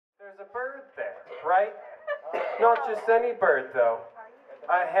bird there, right? Not just any bird, though.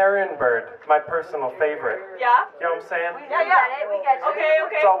 A heron bird, my personal favorite. Yeah? You know what I'm saying? Yeah, yeah. We get you. Okay,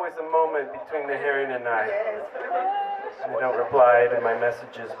 okay. It's always a moment between the heron and I. I don't reply to my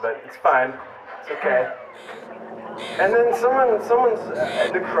messages, but it's fine. It's okay. And then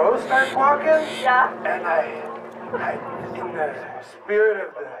the crows start walking. Yeah? And I in the spirit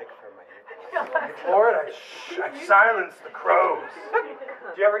of the Lord, I silence the crows.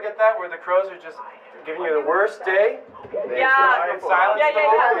 Do you ever get that where the crows are just giving you the worst day? Yeah. And silence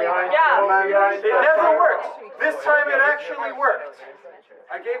Yeah. It never works. This time it actually worked.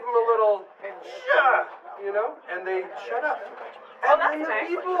 I gave them a little, you know, and they shut up. And then the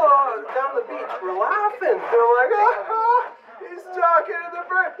people down the beach were laughing. They're like, oh, he's talking to the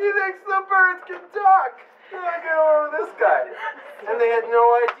bird. He thinks the birds can talk. Get over this guy. And they had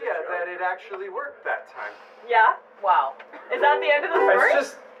no idea that it actually worked that time. Yeah? Wow. Is that the end of the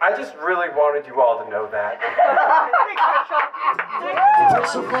story? I just really wanted you all to know that.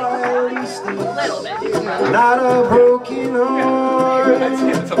 Not a broken heart.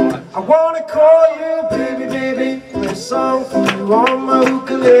 I wanna call you baby, baby. Play a song for you on my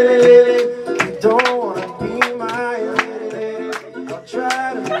ukulele. You don't wanna be my lady. I'll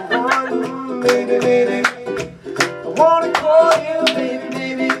try to move on, baby, baby. I wanna call you baby,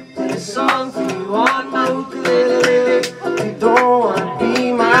 baby. Play a song for you on my ukulele. You don't wanna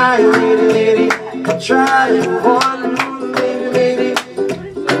be my lady. I'll try to move on, baby, baby.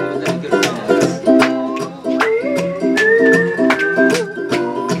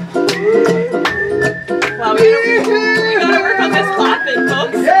 Wow, we gotta work on this clapping,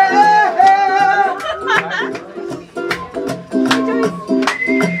 folks.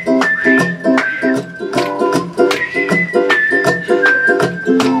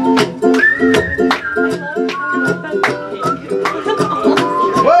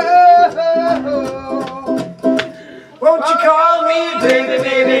 Won't you call me baby,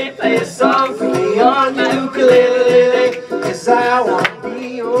 baby? Play a song for me on the ukulele. 'Cause I wanna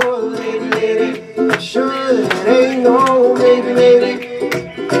be your lady, lady. I'm sure that it ain't no maybe, maybe.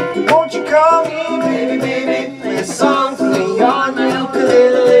 Won't you call me baby, baby? Play a song for me on the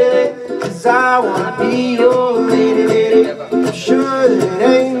ukulele. 'Cause I wanna be your lady, lady. I'm sure that it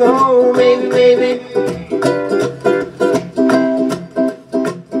ain't no maybe, maybe.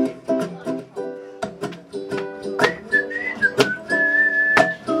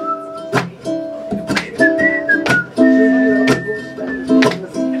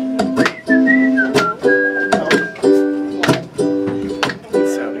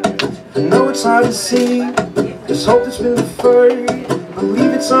 It's hard to see, just hope it's been deferred.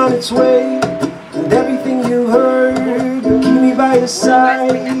 Believe it's on its way, and everything you heard. But keep me by your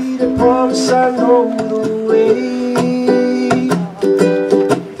side, I promise I know the way.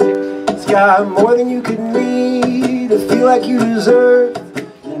 It's got more than you could need, to feel like you deserve.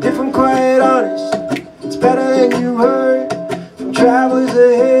 And if I'm quite honest, it's better than you heard from travelers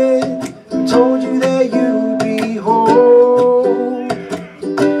ahead who told you that you'd be home.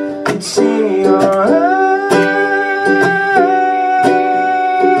 It's in your eyes.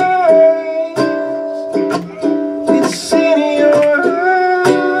 It's in your eyes.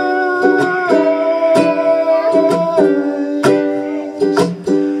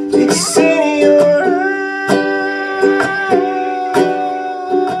 It's in your eyes.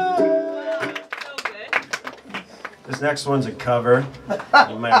 This next one's a cover.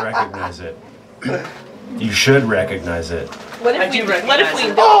 You might recognize it. You should recognize it. What if we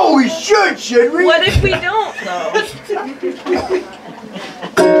don't? Oh, we should we? What if we don't, though?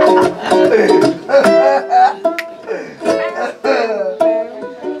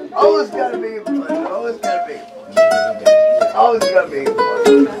 Always gotta be fun. Always gotta be. Always gotta be fun.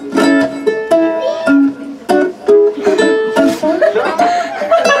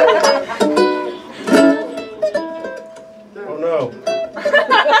 Oh no.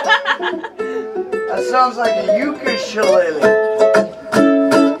 That sounds like a ukulele.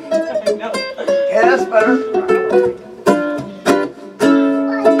 Yeah, that's better.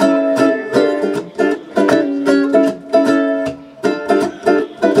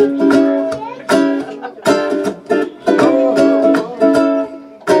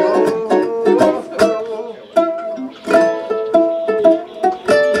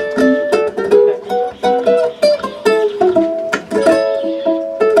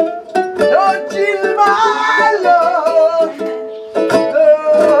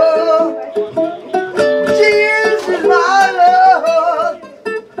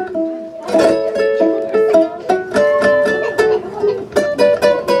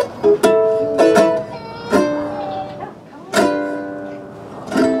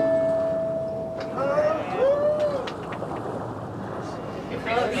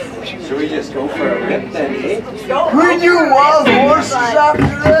 Should we just go for a rip then, eh? We do wild horses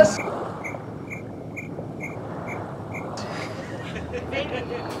after this?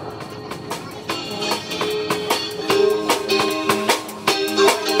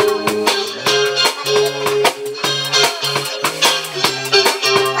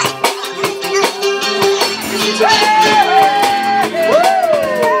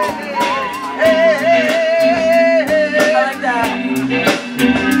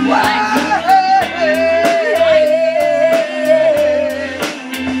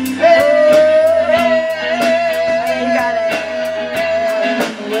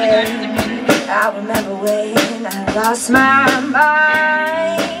 Lost my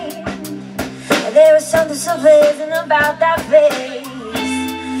mind. There was something so pleasant about that face.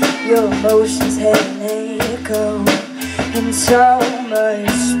 Your emotions had an echo in so much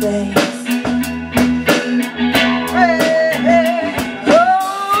space.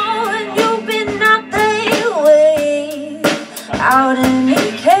 Oh, and you've been out there way out in the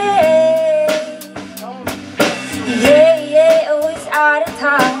cave. Yeah, always out of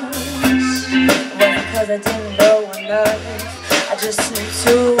touch. Because I didn't know enough, I just knew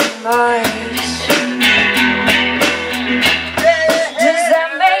too much. Does that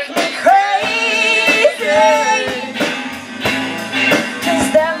make me crazy? Does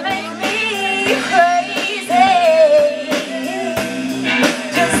that make me crazy?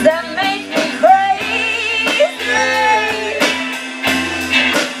 Does that make me crazy?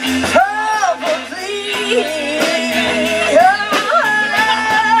 Probably.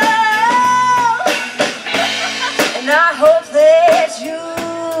 And I hope that you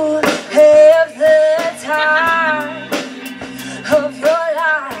have the time of your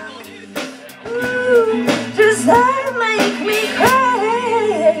life. Ooh, does that make me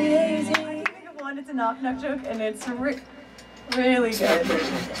crazy? I think of one, it's a knock-knock joke, and it's really good.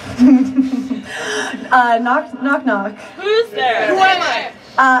 Knock-knock. Who's there? Who am I?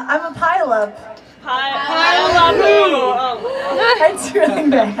 I'm a pile-up. Pile up who? That's really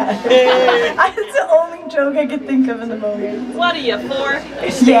bad. That's the only joke I could think of in the moment. What are you, 4?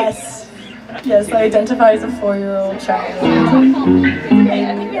 Yes. Yes, I identify as a 4-year-old child. Okay,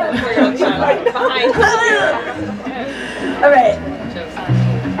 I think we have a 4-year-old child behind you. Alright.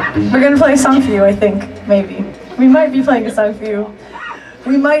 We're gonna play a song for you, I think. Maybe. We might be playing a song for you.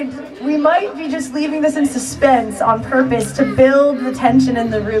 We might be just leaving this in suspense on purpose to build the tension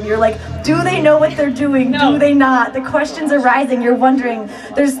in the room. You're like, do they know what they're doing? No. Do they not? The questions are rising. You're wondering.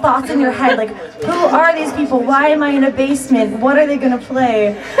 There's thoughts in your head like, who are these people? Why am I in a basement? What are they gonna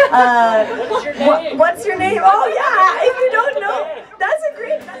play? What's your name? Oh yeah, if you don't know, that's a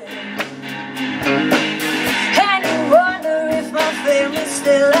great. And you wonder if my family's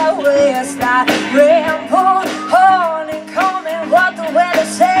still out west. I ramble on and comment what the weather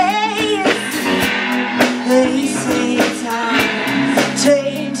says. They say time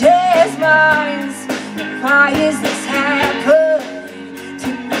changes minds. Why is this happening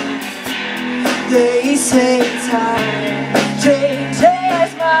tonight? They say time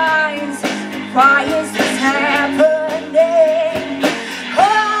changes minds. Why is this happening?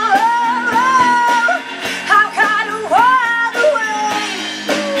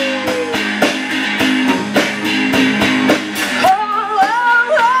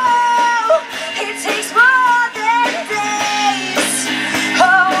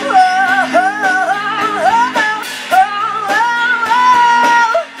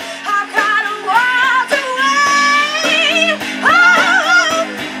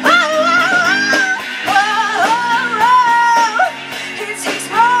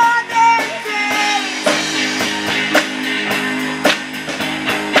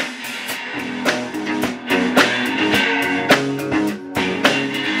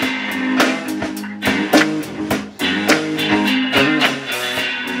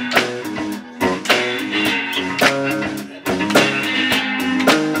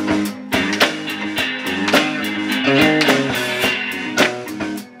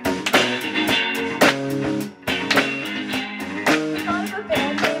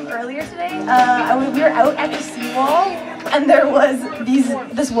 We were out at the seawall, and there was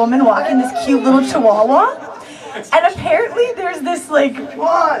this woman walking this cute little chihuahua, and apparently there's this like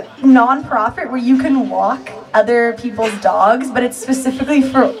non-profit where you can walk other people's dogs, but it's specifically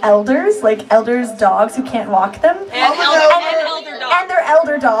for elders, like elders' dogs who can't walk them. And elder dogs. And they're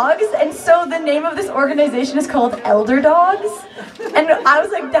elder dogs, and so the name of this organization is called Elder Dogs. And I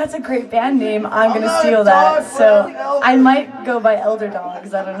was like, that's a great band name, I'm gonna steal that. So I might go by Elder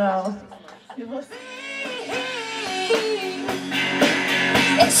Dogs, I don't know.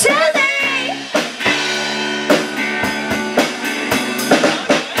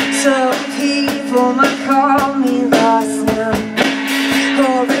 So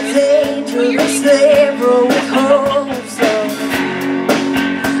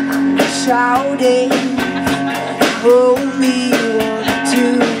shouting, only want to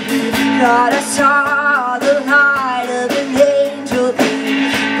be. Thought I saw the light of an angel beam,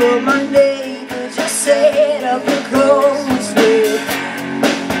 but my neighbor just set up a ghost with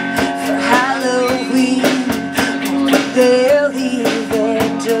for Halloween. They'll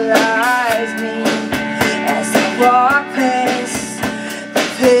evangelize me as I walk past the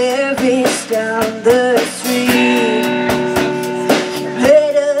Paris down the street.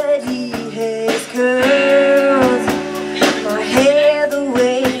 Melody has curled my hair the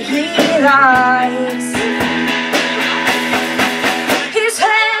way he likes. It's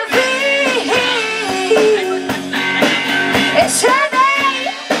heavy, it's heavy,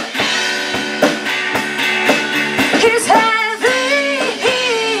 it's heavy,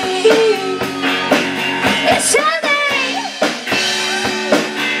 it's heavy, it's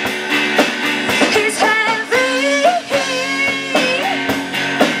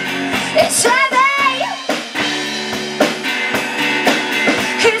heavy, it's heavy,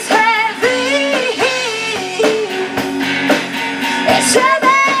 it's heavy, it's heavy.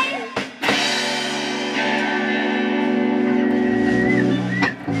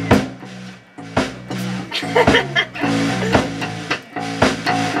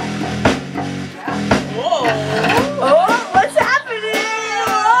 Oh, what's happening?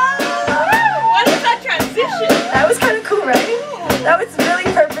 What is that transition? That was kind of cool, right? That was really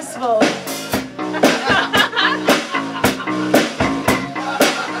purposeful.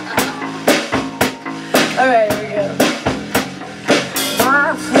 Alright, here we go.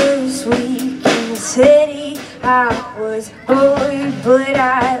 My first week in the city, I was bored, but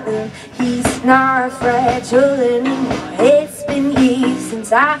I learned he's not fragile anymore. It's been years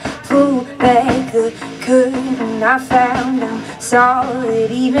since I pulled back the curtain. I found I'm solid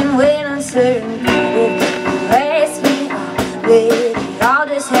even when I'm certain. If you ask me, I'll let it all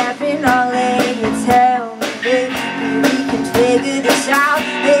just happen. I'll let you tell me, baby, we can figure this out.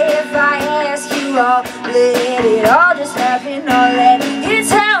 If I ask you, I'll let it all just happen. I'll let you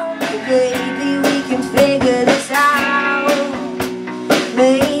tell me, baby, we can figure this out.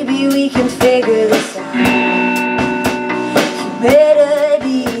 Maybe we can figure this out.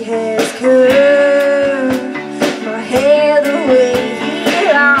 Humanity has curved my hair the way he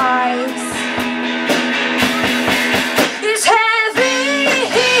likes. It's heavy,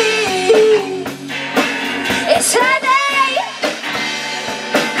 it's heavy,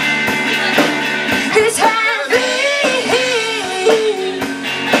 it's heavy, it's heavy,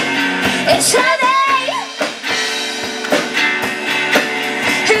 it's heavy,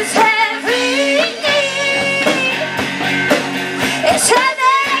 it's heavy,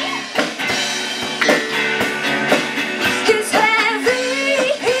 it's heavy,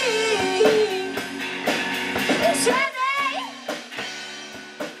 it's heavy.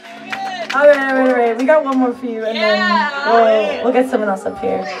 Alright. We got one more for you, and then we'll get someone else up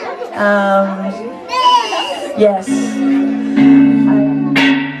here. Yes.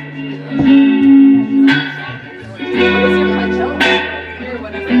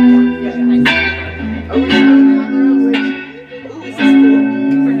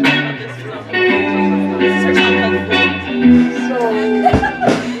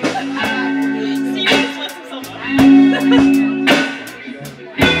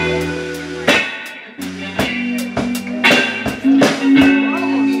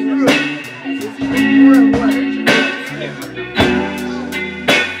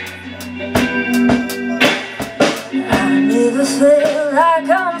 Never feel like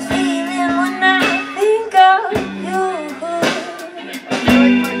I'm feeling when I think of you.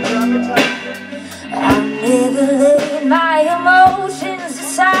 I never let my emotions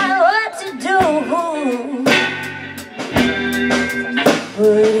decide what to do.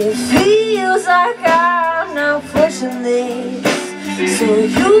 But it feels like I'm now pushing this. So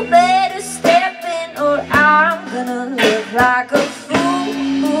you better step in or I'm gonna look like a fool.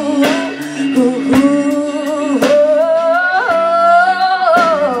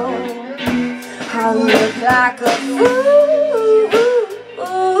 I look like a fool.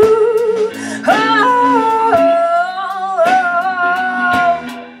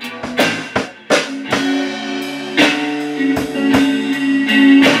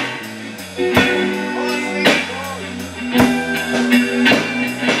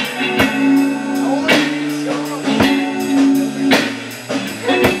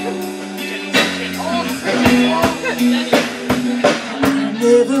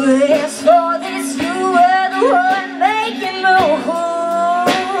 Never asked for this, you were the one making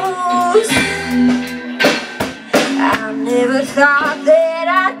moves. I never thought that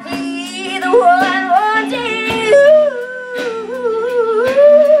I'd be the one wanting you.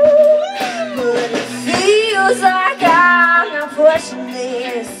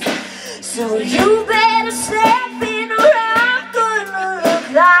 You better step in or I'm gonna look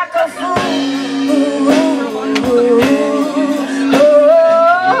like a fool.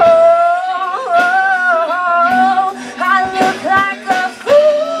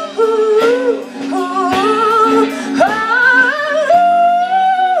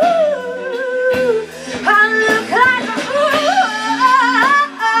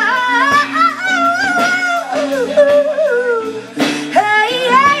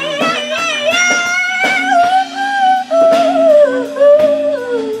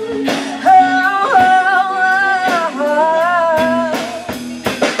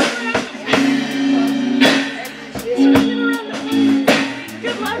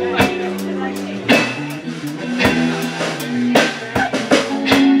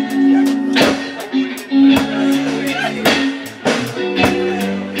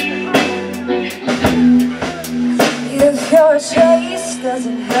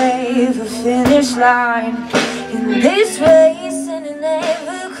 Line in this race and it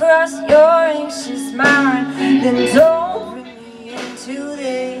never cross your anxious mind, then don't bring me into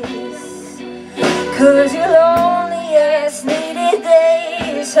this, 'cause you'll only ask needed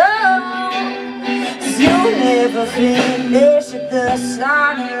this. Oh, 'cause you never finish at the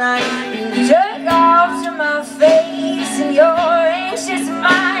starting line. You jerk off to my face and your anxious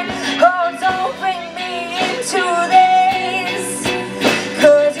mind. Oh, don't bring me into this,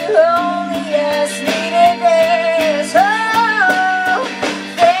 'cause you'll only ask needed this. Oh,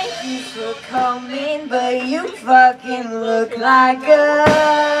 thank you for coming, but you fucking look like a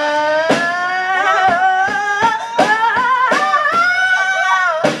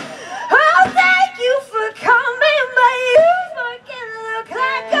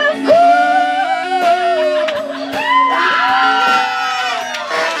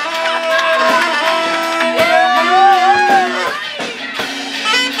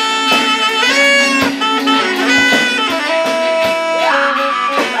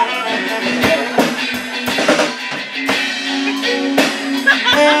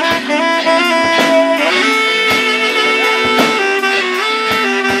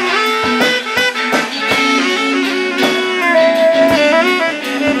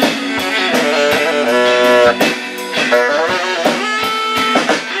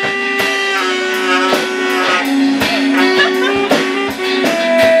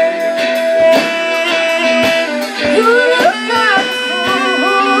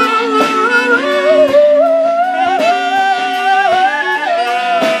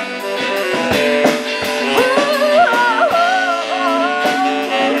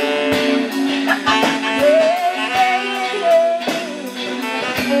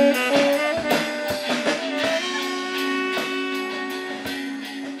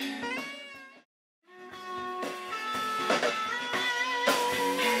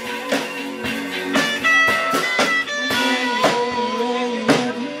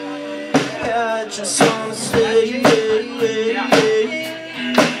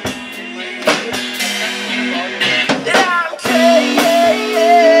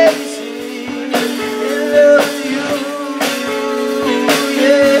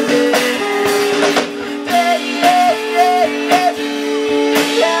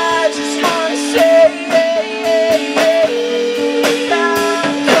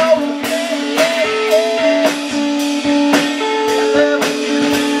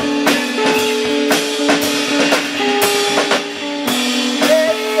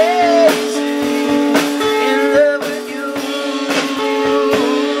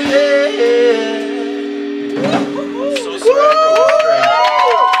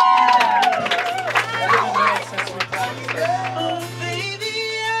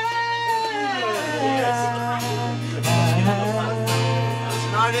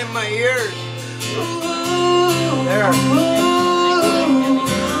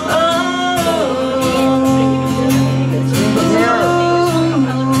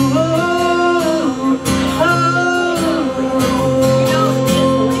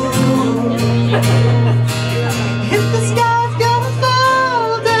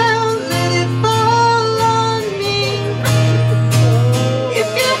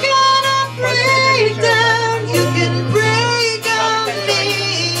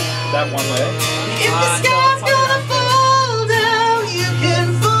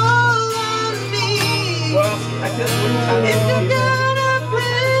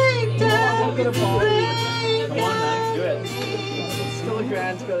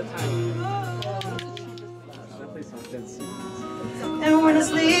And when I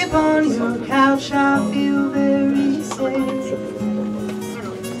sleep on your couch, I feel very safe.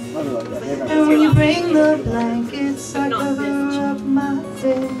 And when you bring the blankets, I cover up my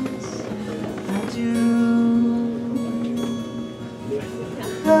face. do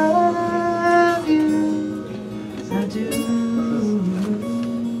love you, I do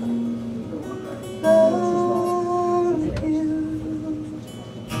love you.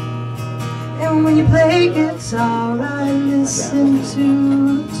 And when you play guitar, I listen to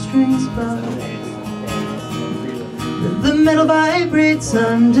the strings buzz. The metal vibrates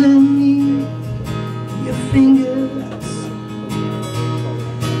underneath your fingers.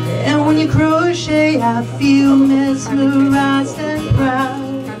 And when you crochet, I feel mesmerized and proud.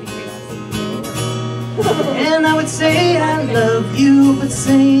 And I would say I love you, but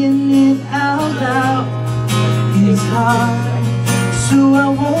saying it out loud is hard, so I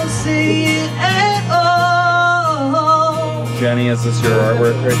won't say it at all. Jenny, is this your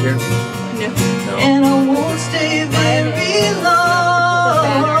artwork right here? No. And I won't stay very long.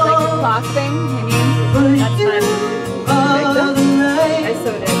 Like a clock thing, But that's you are the light I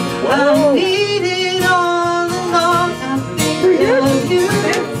sewed it. I needed all along. I think of you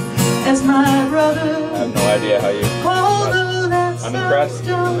as my brother. I have no idea how you. Although that I'm impressed.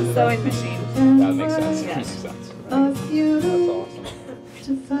 sounds Sewing machine. That makes sense. Yeah. Makes sense. a few That's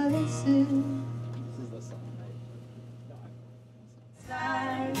awesome. devices.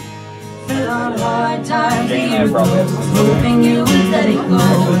 Fell on hard times, Jane and I probably have some. hoping you would let it go.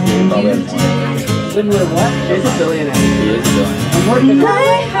 Probably have one. He's a billionaire. He is doing. I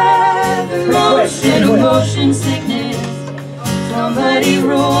have motion sickness. Somebody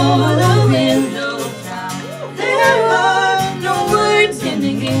roll the window down. There are no words in the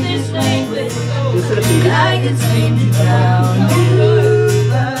English language. I can scream to drown you.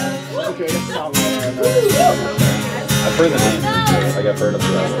 I've heard the name. Like I've heard of the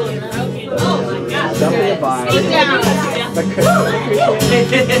rest. Definitely a vibe. Sit down.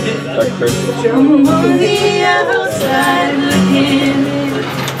 I'm on the outside looking in.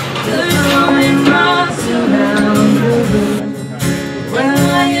 The rolling rocks around the room.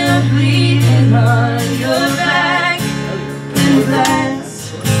 While you're bleeding on your back in glass.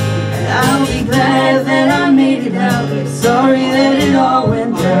 I'll be glad that I made it out. Sorry that it all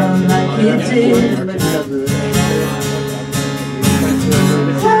went down like it did.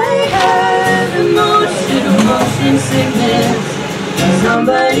 I have motion sickness.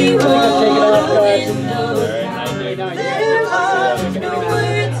 Somebody roll the window. There are no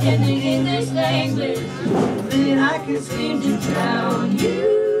words in the English language that I can seem to drown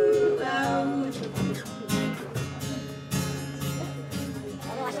you out.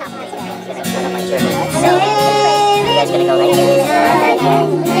 So nice.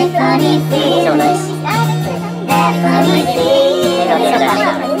 That funny feeling.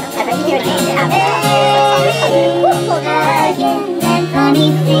 That funny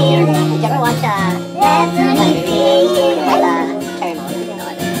feeling. Did you ever watch that funny feeling?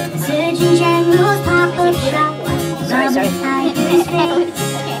 Surgeon General's pop-up shop.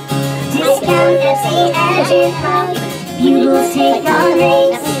 Discount Pepsi at your pop. Bugles take on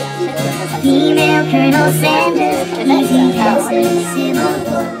race. Female Colonel Sanders. Easy houses, Civil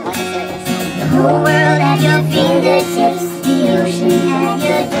War. The whole world at your fingertips. The ocean at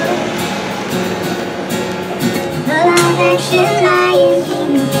your door. The live-action Lion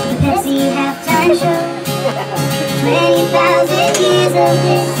King. The Pepsi halftime show. 20,000 years of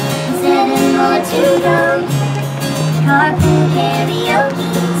this. 7 more to go. Carpool karaoke,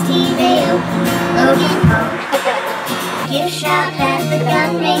 Steve Aoki, Logan Paul. Gift shop at the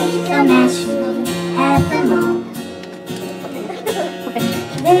gun range, a match at the mall.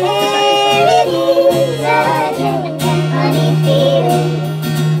 There it is again, that funny feeling.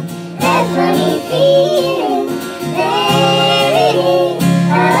 That funny feeling. There it is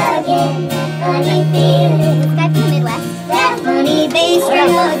again, that funny feeling. This guy from the Midwest. That funny bass drum.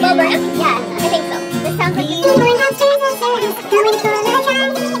 Yeah, I think so. This sounds like the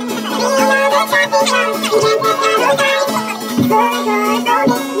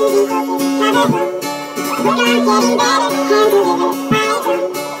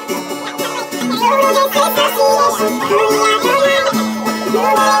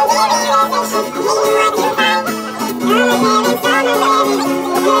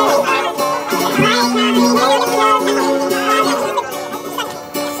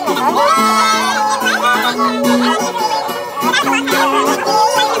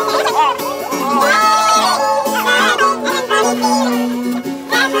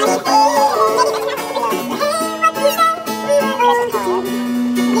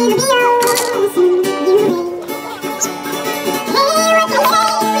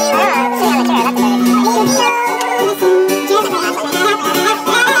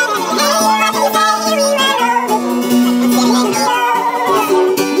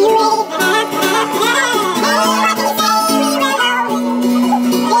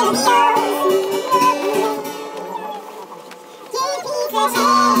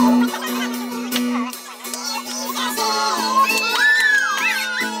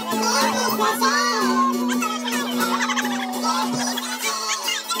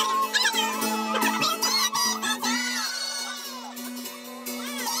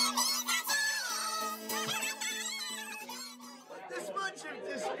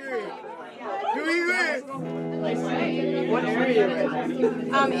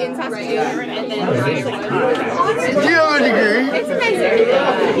In Saskatoon, and then Do you have a degree? it's amazing.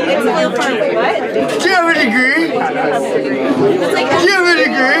 It's a little far away. What? Do you have a degree? It's like Do you have a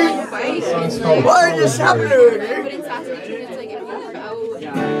degree? Why just happen to have a degree? but in Saskatoon, it's like if you're out, like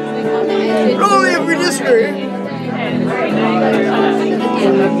on the edge. Only if we disagree.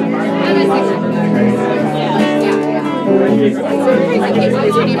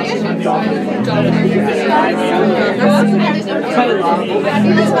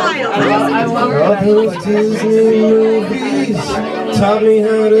 All those Disney movies taught me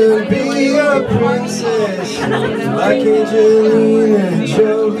how to be a princess, like Angelina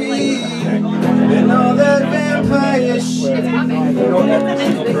Jolie, and all that vampire shit.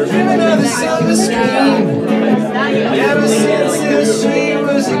 Another silver screen. Ever since she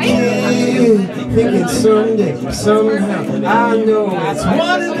was a kid, thinking someday, somehow, I know it's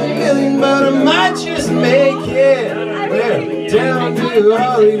 1 in a million, but I might just make it. Well, down to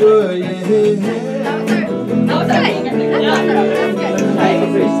Hollywood, yeah.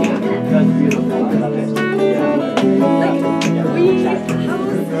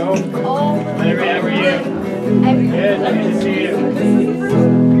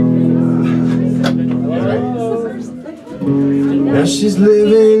 Now she's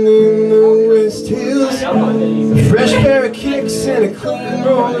living in the West Hills, a fresh pair of kicks and a clean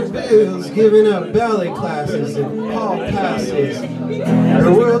roll of bills, giving out ballet classes and hall passes.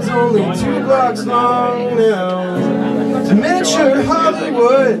 Her world's only 2 blocks long now. It's a miniature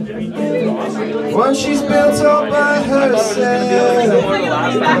Hollywood, one she's built all by herself.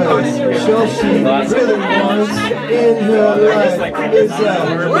 All she really wants in her life is that.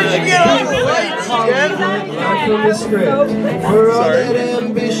 Where'd you get all the lights, Jen? From the script, for all that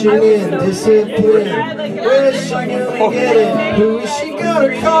ambition and discipline. Where's she gonna get it? Who is she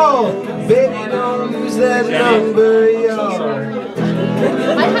gonna call? Baby, don't lose that number, y'all.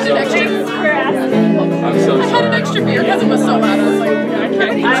 I had an extra beer because it was so bad. I was like, I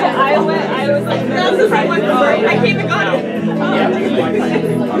can't eat it. I was like, that's the right one. I came and got it.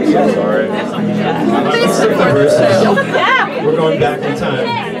 I'm so sorry. Yeah. We're going back in time.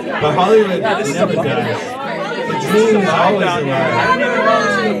 But Hollywood never dies. The dream is always alive.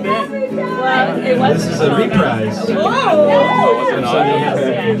 This is a reprise.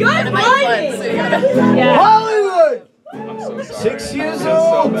 Hollywood! 6 years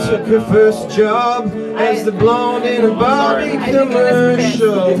old, took her first job as the blonde in a Barbie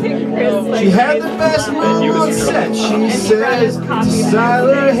commercial. She had the best mom on set, she says, to style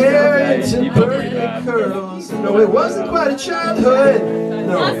her hair into perfect curls. No, it wasn't quite a childhood,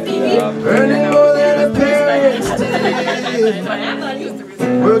 no, earning more than her parents did.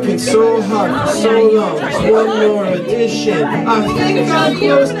 Working so hard for so long, just one more audition. I think I'm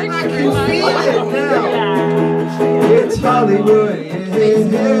close, I can feel it now. It's Hollywood,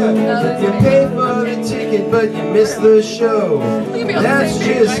 yeah. You pay for the ticket, but you miss the show. That's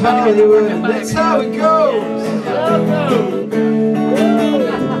just Hollywood, that's how it goes.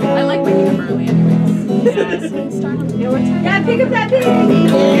 I like waking up early anyways. Yeah, pick up that thing.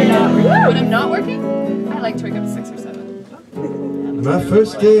 When I'm not working, I like to wake up at 6 or 7. My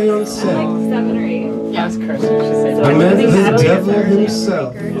first day on set, 7 or 8. Yeah, it's cursed. I met the devil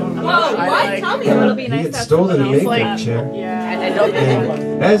himself. Whoa, what? Tell me. It'll be He nice. had stolen a makeup chair.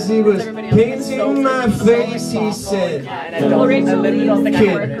 And as he was painting my face, he said, "Kid,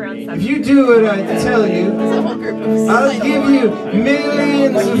 if you do what I tell you, I'll give you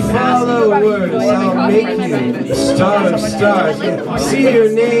millions of followers. I'll make you a star of stars. See your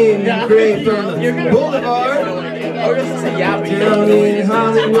name engraved on the boulevard down in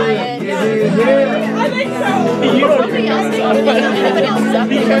Hollywood. Yeah. I think so.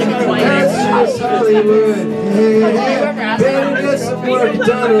 That's just Hollywood. Yeah. Better get some work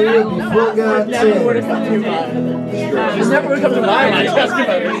done or you'll be forgotten." She's never would come to mind. I just give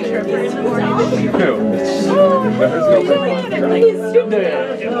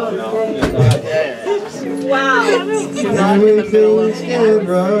Wow. Everything's get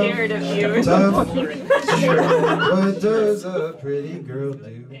rough, tough. What does a pretty girl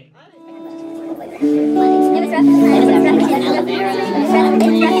do?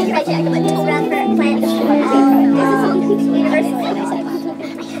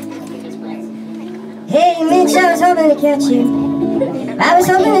 Hey Mitch, I was hoping to catch you. I was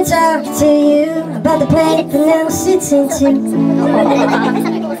hoping to talk to you about the planet that now sits into.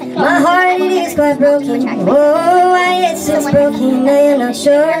 My heart, it is quite broken. Oh, why it's since broken, I am not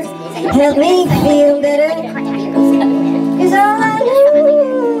sure. Help me feel better, 'cause all I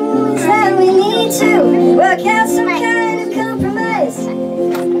know is that we need to work out some kind of compromise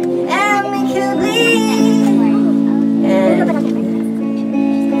amicably.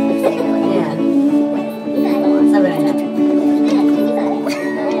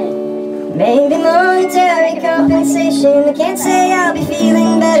 Maybe monetary compensation. I can't say I'll be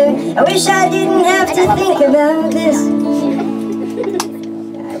feeling better. I wish I didn't have to think about this.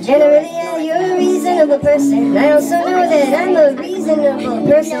 Generally, you're a reasonable person. I also know that I'm a reasonable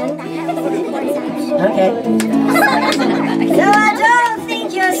person. Okay. No, I don't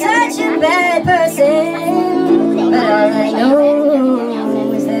think you're such a bad person. But all I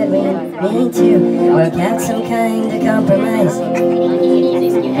know is that we need to work out some kind of compromise.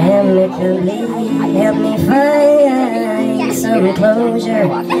 Amicably help me find some closure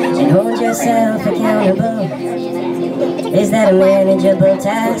and hold yourself accountable. Is that a manageable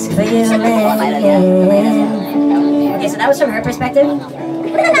task for you, man? Okay, so that was from her perspective.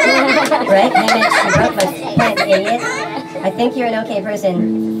 Right? Hey, man, you broke my plant, idiot. I think you're an okay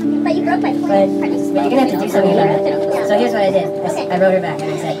person. But you broke my plant. But you're gonna have to do something about it. So here's what I did. I wrote her back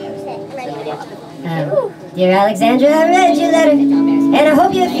and I said, Dear Alexandra, I read your letter, and I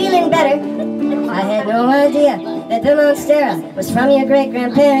hope you're feeling better. I had no idea that the Monstera was from your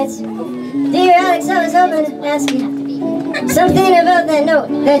great-grandparents. Dear Alex, I was hoping to ask you something about that note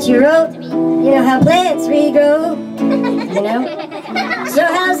that you wrote. You know how plants regrow, you know? So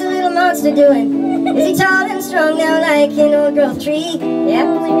how's the little monster doing? Is he tall and strong now like an old-growth tree? Yeah?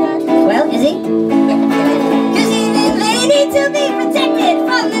 Well, is he? Cause even they need to be protected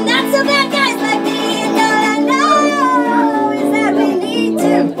from the not-so-bad guys like me. And all I know is that we need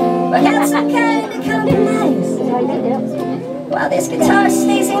to work out some kind of compromise. While this guitar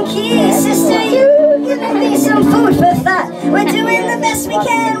stays in key, sister, you giving me some food for thought. We're doing the best we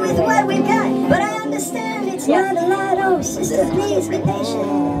can with what we've got, but I understand it's not a lot. Oh, sister, please be patient.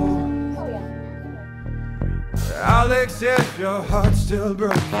 Alex, if your heart's still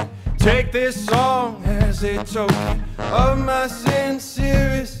broken, take this song as a token of my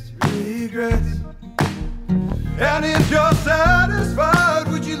sincerest regrets. And if you're satisfied,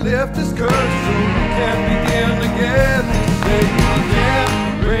 would you lift this curse so we can begin again? Say you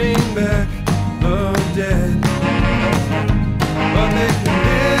can't bring back the dead, but they can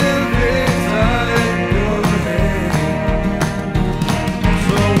live inside your head.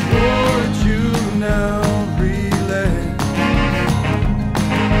 So would you now relent?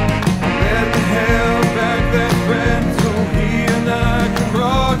 Let me have back that friend so he and I can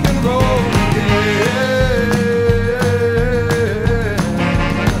rock and roll again.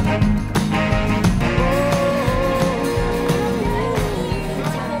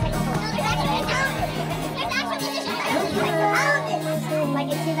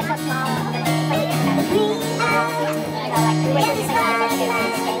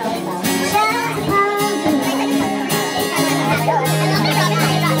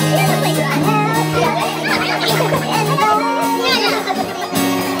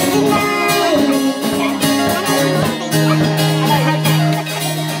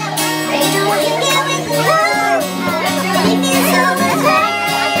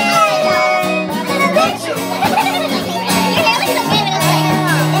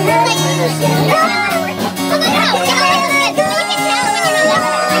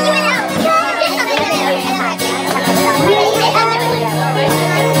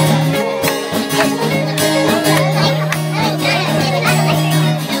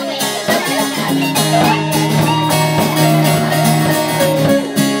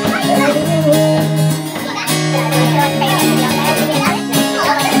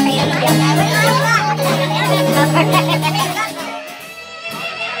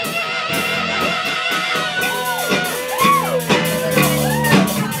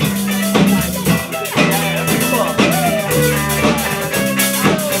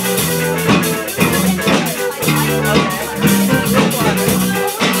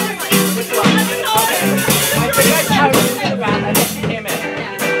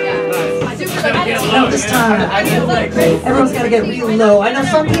 Everyone's got to get real low. I know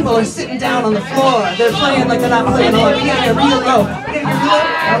some people are sitting down on the floor. They're playing like they're not playing hard. You gotta get real low.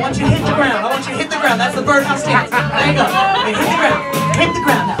 I want you to hit the ground. I want you to hit the ground. That's the birdhouse stance. There you go. Hey, hit the ground. Hit the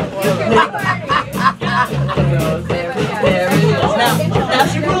ground now. There it is. Now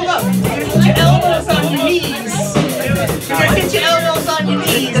as you roll up, you're gonna hit your elbows on your knees. You're gonna hit your elbows on your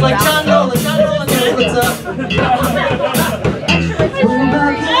knees like John Nolan. John Nolan knows what's up.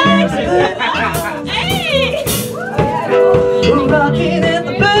 We're rocking at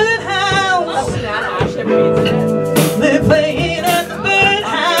the birdhouse. They're playing at the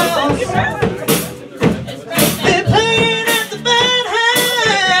birdhouse. They're playing at the birdhouse.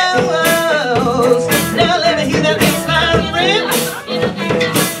 Now let me hear that bass line rip.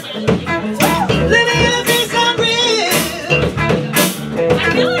 Let me hear that bass line rip.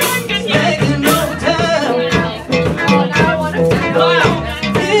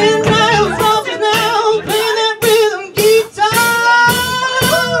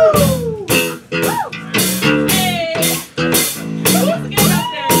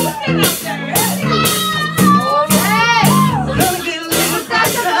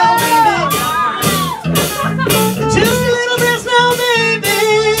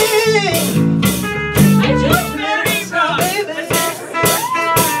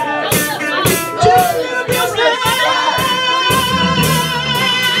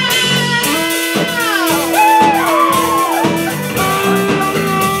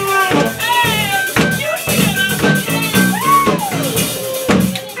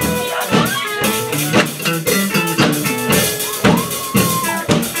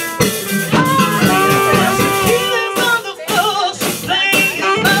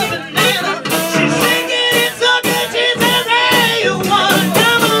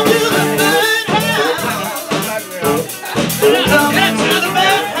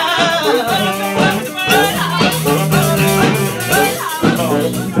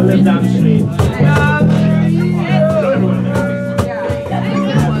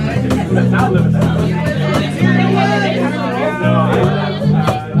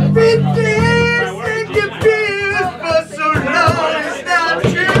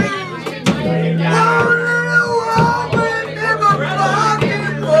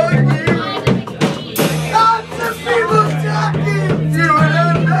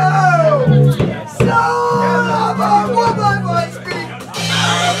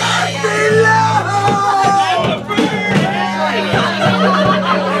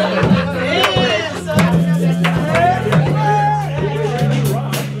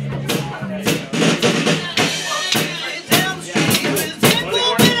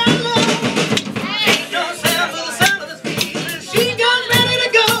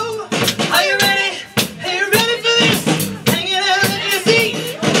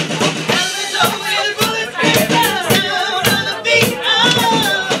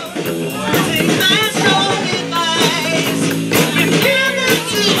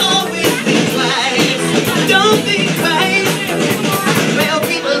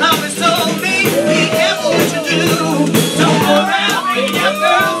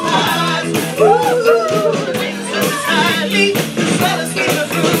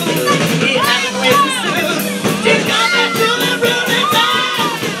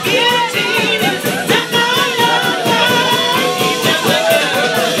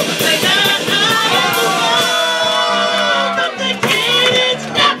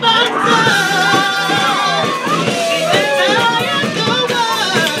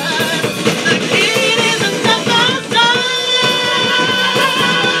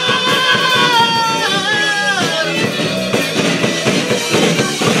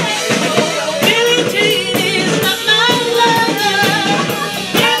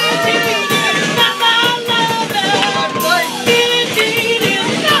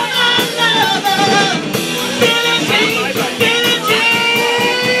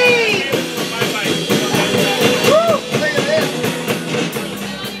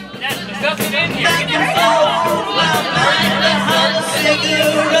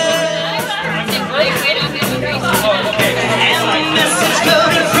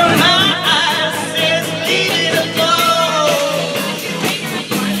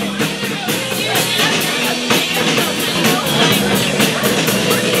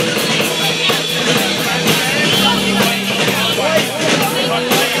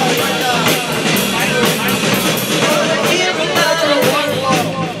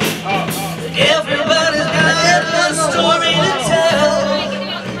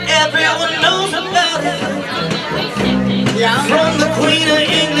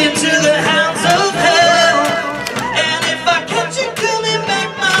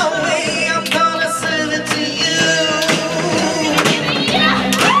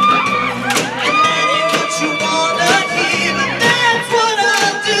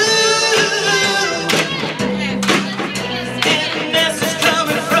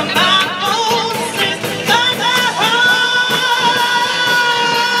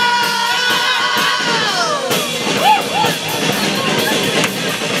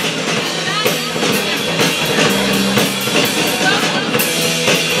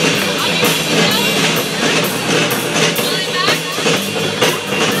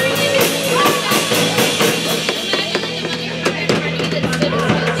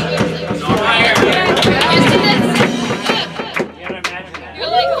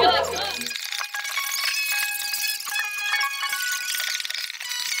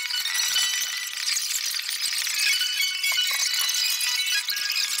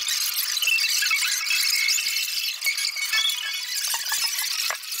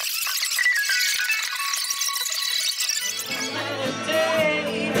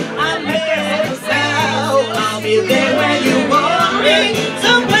 there when you want me,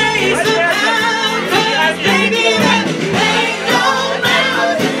 someplace somehow. 'Cause baby, there ain't no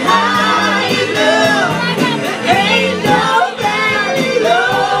mountain high enough, there ain't no valley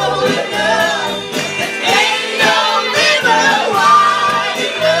low enough, there ain't no river wide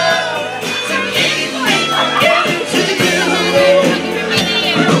enough to keep me from getting to you.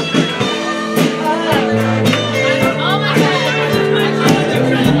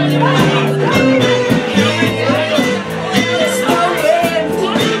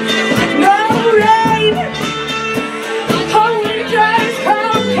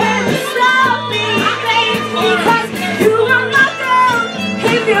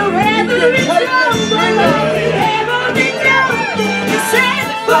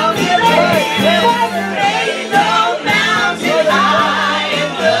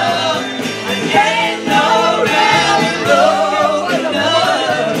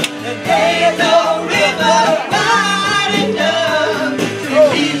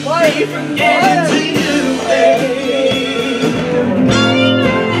 From getting to you, babe.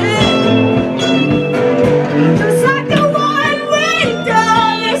 Just like the one-way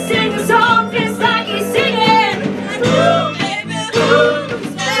dog, they sing a song just like he's singing. Ooh, baby, ooh,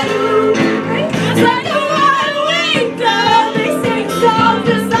 just like the one-way dog, they sing a song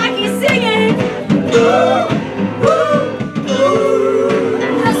just like he's singing. Ooh, ooh, ooh.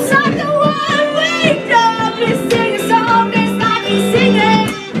 Just like the one-way dog, they sing a song just like he's singing.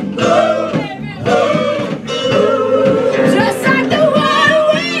 Just like the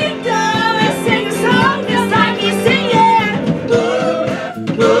one-way dog, I sing a song just like he's singing.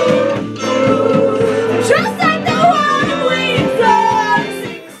 Just like the one-way dog, I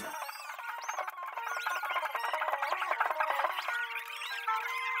sing a song.